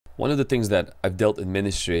One of the things that I've dealt in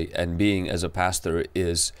ministry and being as a pastor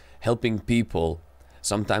is helping people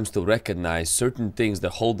sometimes to recognize certain things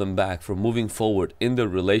that hold them back from moving forward in their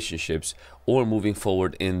relationships or moving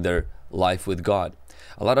forward in their life with God.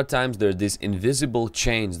 A lot of times there are these invisible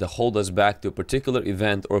chains that hold us back to a particular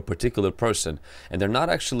event or a particular person, and they're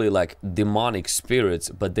not actually like demonic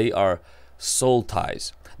spirits, but they are soul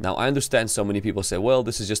ties. Now, I understand so many people say, well,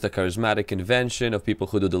 this is just a charismatic invention of people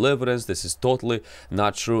who do deliverance. This is totally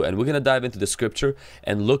not true. And we're going to dive into the scripture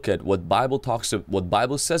and look at what what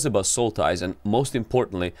Bible says about soul ties, and most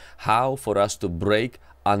importantly, how for us to break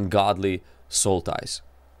ungodly soul ties.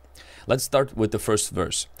 Let's start with the first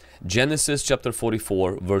verse. Genesis chapter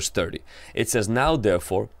 44, verse 30. It says, "Now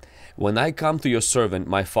therefore, when I come to your servant,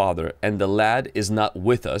 my father, and the lad is not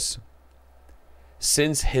with us,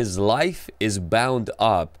 since his life is bound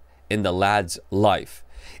up in the lad's life,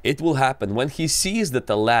 it will happen when he sees that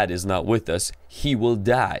the lad is not with us, he will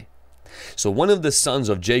die." So one of the sons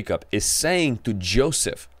of Jacob is saying to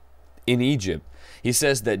Joseph in Egypt, he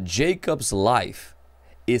says that Jacob's life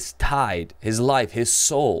is tied, his life, his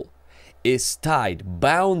soul is tied,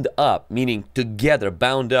 bound up, meaning together,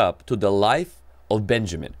 bound up to the life of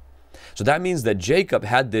Benjamin. So that means that Jacob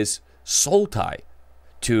had this soul tie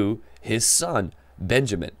to his son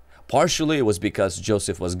Benjamin. Partially it was because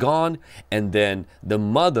Joseph was gone, and then the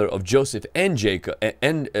mother of Joseph and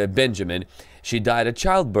Benjamin, she died at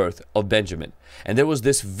childbirth of Benjamin, and there was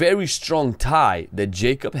this very strong tie that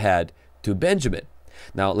Jacob had to Benjamin.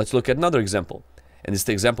 Now let's look at another example, and it's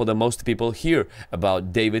the example that most people hear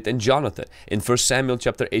about David and Jonathan. In 1 Samuel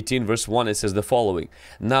chapter 18 verse 1, it says the following: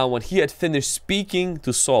 "Now when he had finished speaking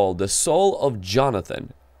to Saul, the soul of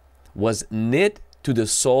Jonathan was knit to the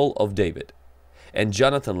soul of David, and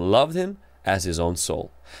Jonathan loved him as his own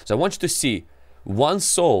soul." So I want you to see, one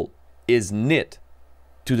soul is knit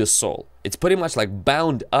to the soul. It's pretty much like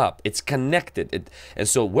bound up. It's connected. And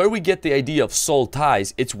so where we get the idea of soul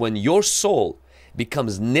ties, it's when your soul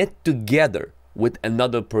becomes knit together with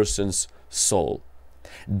another person's soul.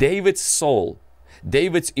 David's soul,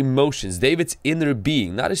 David's emotions, David's inner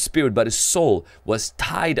being, not his spirit, but his soul, was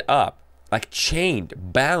tied up, like chained,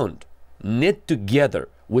 bound, knit together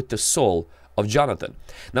with the soul of Jonathan.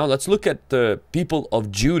 Now let's look at the people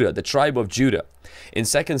of Judah, the tribe of Judah. In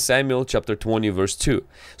 2 Samuel chapter 20 verse 2.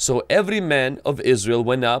 "So every man of Israel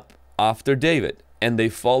went up after David, and they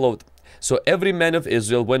followed. So every man of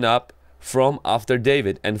Israel went up from after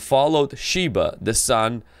David, and followed Sheba the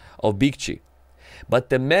son of Bichri. But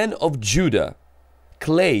the men of Judah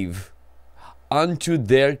clave unto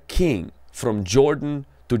their king from Jordan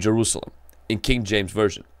to Jerusalem." In King James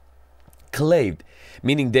Version. Claved,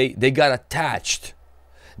 meaning they got attached,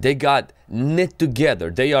 they got knit together,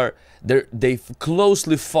 they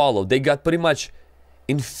closely followed, they got pretty much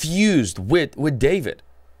infused with David.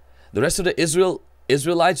 The rest of the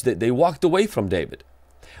Israelites, they walked away from David,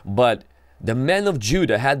 but the men of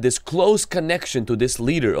Judah had this close connection to this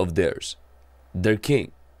leader of theirs, their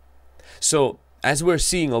king. So as we're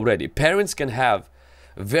seeing already, parents can have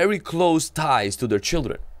very close ties to their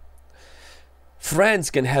children. Friends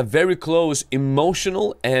can have very close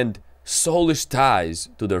emotional and soulish ties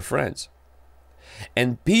to their friends.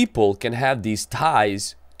 And people can have these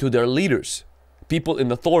ties to their leaders, people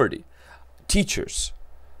in authority, teachers,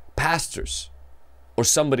 pastors, or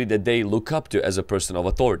somebody that they look up to as a person of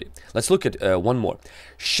authority. Let's look at one more.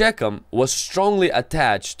 Shechem was strongly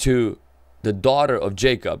attached to the daughter of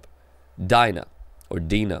Jacob, Dinah or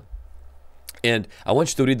Dinah. And I want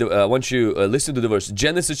you to read listen to the verse.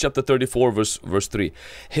 Genesis chapter 34 verse 3.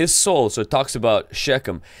 His soul, so it talks about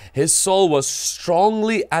Shechem, his soul was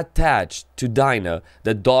strongly attached to Dinah,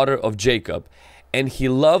 the daughter of Jacob, and he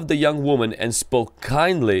loved the young woman and spoke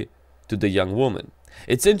kindly to the young woman.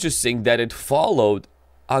 It's interesting that it followed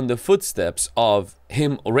on the footsteps of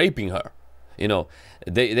him raping her. You know,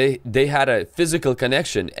 they had a physical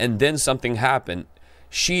connection, and then something happened.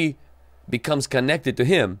 She becomes connected to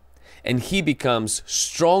him, and he becomes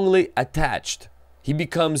strongly attached. He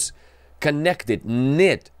becomes connected,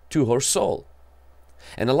 knit to her soul.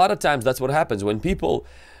 And a lot of times that's what happens when people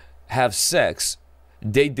have sex.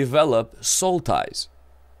 They develop soul ties.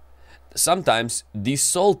 Sometimes these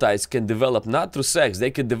soul ties can develop not through sex.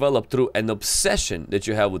 They can develop through an obsession that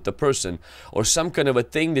you have with the person, or some kind of a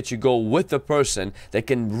thing that you go with the person that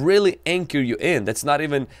can really anchor you in. That's not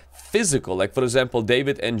even physical. Like for example,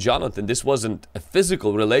 David and Jonathan, this wasn't a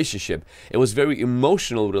physical relationship. It was a very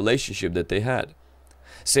emotional relationship that they had.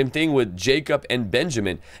 Same thing with Jacob and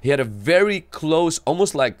Benjamin. He had a very close,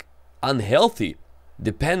 almost like unhealthy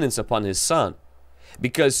dependence upon his son,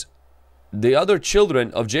 because the other children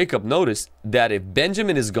of Jacob noticed that if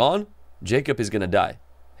Benjamin is gone, Jacob is going to die.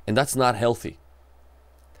 And that's not healthy.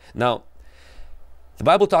 Now, the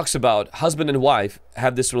Bible talks about husband and wife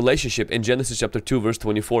have this relationship in Genesis chapter 2 verse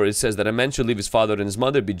 24. It says that a man shall leave his father and his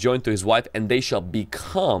mother, be joined to his wife, and they shall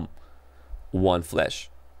become one flesh.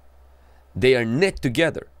 They are knit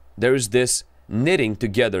together. There is this knitting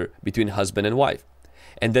together between husband and wife.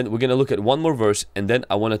 And then we're going to look at one more verse, and then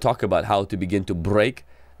I want to talk about how to begin to break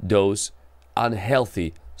those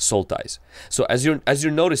unhealthy soul ties. So as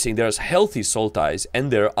you're noticing, there's healthy soul ties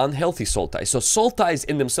and there are unhealthy soul ties. So soul ties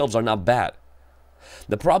in themselves are not bad.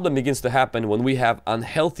 The problem begins to happen when we have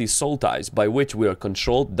unhealthy soul ties, by which we are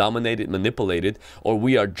controlled, dominated, manipulated, or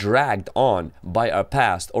we are dragged on by our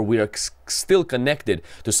past, or we are still connected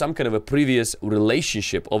to some kind of a previous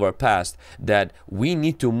relationship of our past that we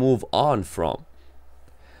need to move on from.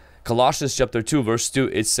 Colossians chapter 2 verse 2,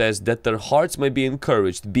 it says that their hearts may be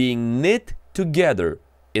encouraged, being knit together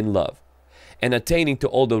in love, and attaining to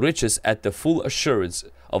all the riches at the full assurance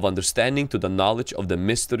of understanding, to the knowledge of the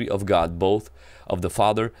mystery of God, both of the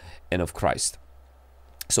Father and of Christ.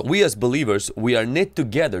 So we as believers, we are knit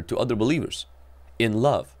together to other believers in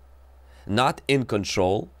love, not in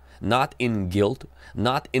control, not in guilt,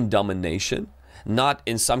 not in domination, not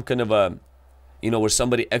in some kind of a, where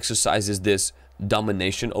somebody exercises this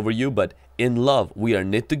domination over you, but in love we are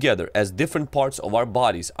knit together. As different parts of our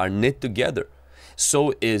bodies are knit together,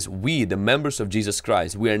 so is we, the members of Jesus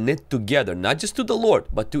Christ. We are knit together, not just to the Lord,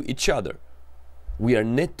 but to each other. We are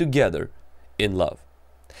knit together in love.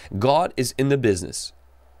 God is in the business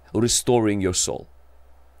restoring your soul.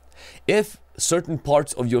 If certain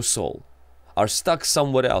parts of your soul are stuck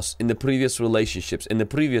somewhere else in the previous relationships, in the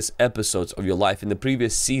previous episodes of your life, in the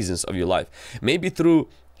previous seasons of your life, maybe through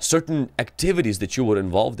certain activities that you were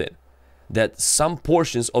involved in, that some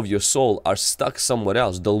portions of your soul are stuck somewhere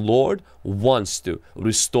else, the Lord wants to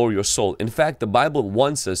restore your soul. In fact, the Bible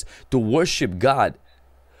wants us to worship God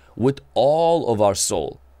with all of our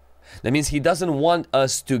soul. That means He doesn't want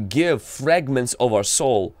us to give fragments of our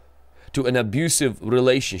soul to an abusive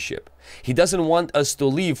relationship. He doesn't want us to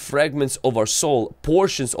leave fragments of our soul,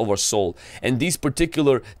 portions of our soul, and these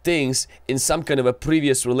particular things in some kind of a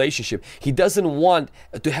previous relationship. He doesn't want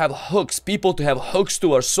to have hooks, people to have hooks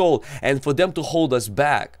to our soul and for them to hold us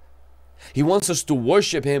back. He wants us to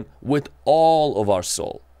worship Him with all of our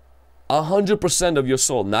soul. 100% of your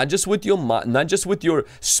soul, not just with your mind, not just with your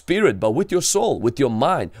spirit, but with your soul, with your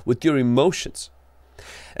mind, with your emotions.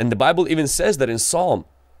 And the Bible even says that in Psalm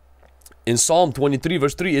 23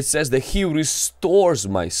 verse 3, it says that He restores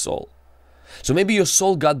my soul. So maybe your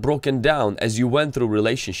soul got broken down as you went through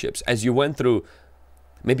relationships, as you went through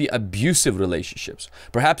maybe abusive relationships.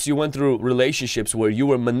 Perhaps you went through relationships where you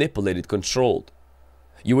were manipulated, controlled.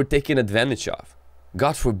 You were taken advantage of.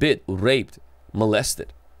 God forbid, raped,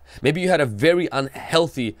 molested. Maybe you had a very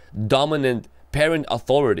unhealthy, dominant parent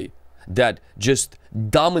authority that just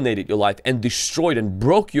dominated your life and destroyed and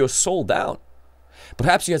broke your soul down.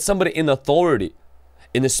 Perhaps you had somebody in authority,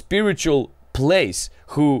 in a spiritual place,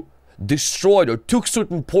 who destroyed or took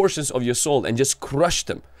certain portions of your soul and just crushed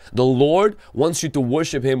them. The Lord wants you to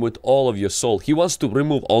worship Him with all of your soul. He wants to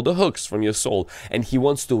remove all the hooks from your soul, and He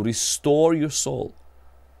wants to restore your soul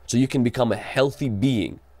so you can become a healthy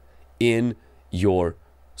being in your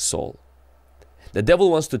soul. The devil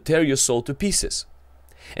wants to tear your soul to pieces.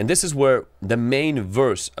 And this is where the main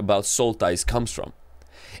verse about soul ties comes from.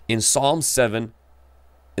 In Psalm 7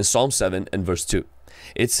 and verse 2,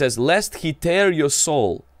 it says, "Lest he tear your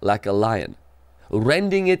soul like a lion,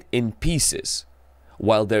 rending it in pieces,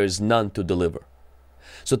 while there is none to deliver."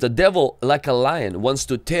 So the devil, like a lion, wants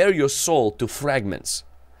to tear your soul to fragments,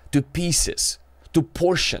 to pieces, to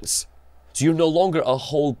portions. So you're no longer a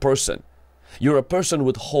whole person. You're a person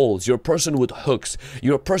with holes. You're a person with hooks.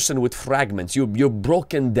 You're a person with fragments. You're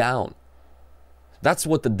broken down. That's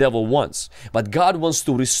what the devil wants. But God wants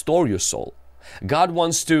to restore your soul. God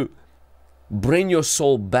wants to bring your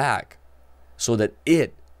soul back so that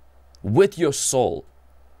with your soul,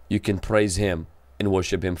 you can praise Him and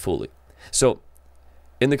worship Him fully. So,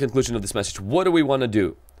 in the conclusion of this message, what do we want to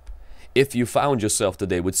do if you found yourself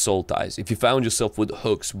today with soul ties? If you found yourself with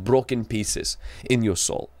hooks, broken pieces in your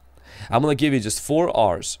soul? I'm going to give you just 4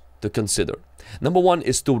 R's to consider. Number 1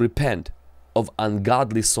 is to repent of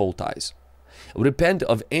ungodly soul ties. Repent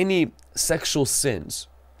of any sexual sins.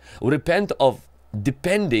 Repent of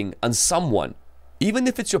depending on someone, even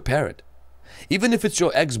if it's your parent, even if it's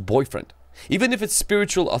your ex-boyfriend, even if it's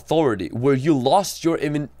spiritual authority, where you lost your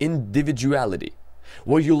individuality,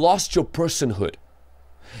 where you lost your personhood.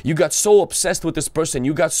 You got so obsessed with this person,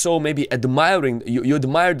 you got so maybe admiring, you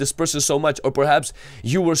admired this person so much, or perhaps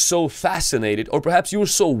you were so fascinated, or perhaps you were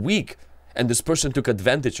so weak and this person took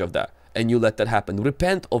advantage of that and you let that happen.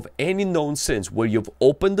 Repent of any known sins where you've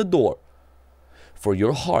opened the door for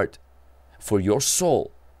your heart, for your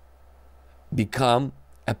soul, become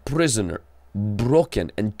a prisoner,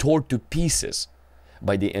 broken and torn to pieces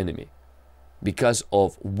by the enemy because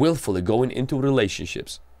of willfully going into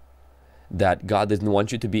relationships that God didn't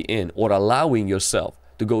want you to be in, or allowing yourself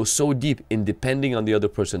to go so deep in depending on the other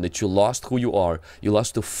person that you lost who you are. You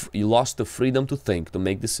lost the freedom to think, to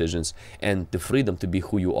make decisions, and the freedom to be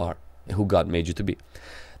who you are and who God made you to be.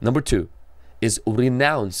 Number 2 is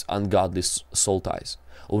renounce ungodly soul ties.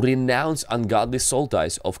 Renounce ungodly soul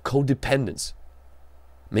ties of codependence.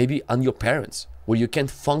 Maybe on your parents, where you can't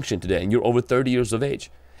function today and you're over 30 years of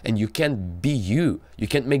age and you can't be you. You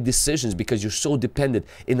can't make decisions because you're so dependent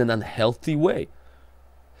in an unhealthy way.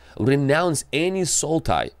 Renounce any soul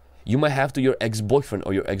tie you might have to your ex-boyfriend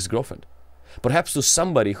or your ex-girlfriend. Perhaps to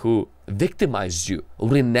somebody who victimized you.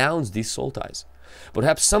 Renounce these soul ties.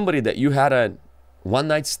 Perhaps somebody that you had a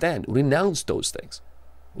one-night stand. Renounce those things.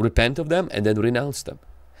 Repent of them and then renounce them.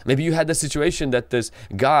 Maybe you had the situation that this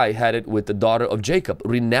guy had it with the daughter of Jacob.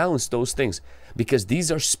 Renounce those things, because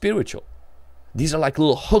these are spiritual. These are like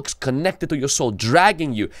little hooks connected to your soul,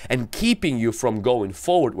 dragging you and keeping you from going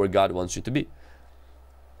forward where God wants you to be.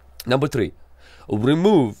 Number 3,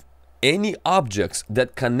 remove any objects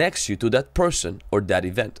that connects you to that person or that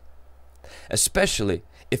event, especially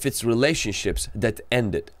if it's relationships that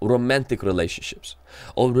ended, romantic relationships,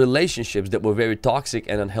 or relationships that were very toxic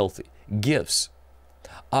and unhealthy. Gifts,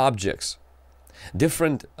 objects,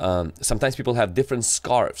 different, sometimes people have different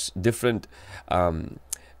scarves, different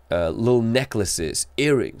little necklaces,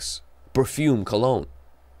 earrings, perfume, cologne.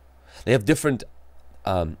 They have different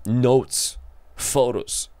notes,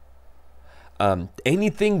 photos,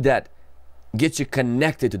 anything that gets you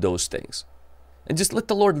connected to those things. And just let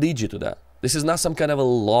the Lord lead you to that. This is not some kind of a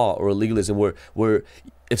law or a legalism where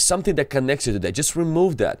if something that connects you to that, just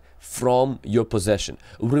remove that from your possession.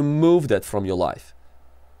 Remove that from your life.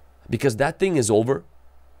 Because that thing is over,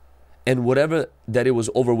 and whatever that it was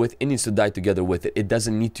over with, it needs to die together with it. It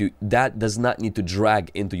doesn't need to, that does not need to drag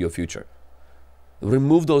into your future.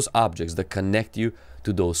 Remove those objects that connect you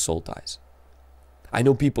to those soul ties. I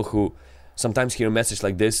know people who sometimes hear a message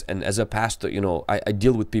like this, and as a pastor, you know, I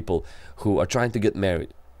deal with people who are trying to get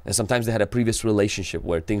married, and sometimes they had a previous relationship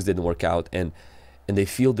where things didn't work out, and they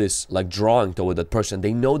feel this like drawing toward that person.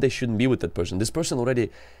 They know they shouldn't be with that person. This person already,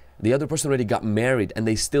 the other person already got married, and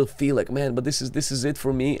they still feel like, man, but this is it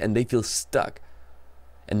for me, and they feel stuck.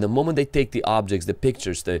 And the moment they take the objects, the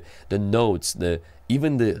pictures, the notes,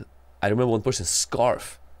 even the, I remember one person's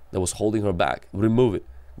scarf that was holding her back, remove it.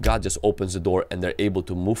 God just opens the door, and they're able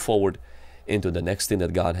to move forward into the next thing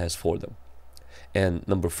that God has for them. And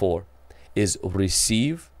number 4 is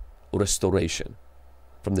receive restoration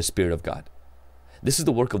from the Spirit of God. This is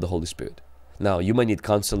the work of the Holy Spirit. Now, you might need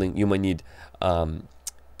counseling, you might need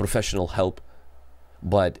professional help,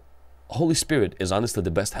 but Holy Spirit is honestly the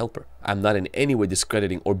best helper. I'm not in any way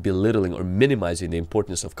discrediting or belittling or minimizing the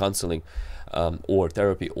importance of counseling or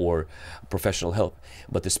therapy or professional help,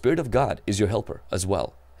 but the Spirit of God is your helper as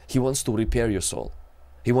well. He wants to repair your soul.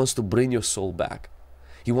 He wants to bring your soul back.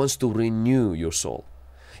 He wants to renew your soul.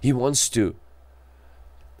 He wants to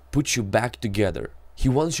put you back together. He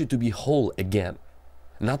wants you to be whole again.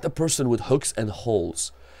 Not a person with hooks and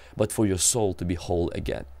holes, but for your soul to be whole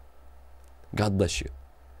again. God bless you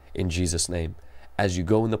in Jesus' name as you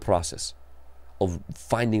go in the process of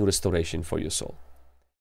finding restoration for your soul.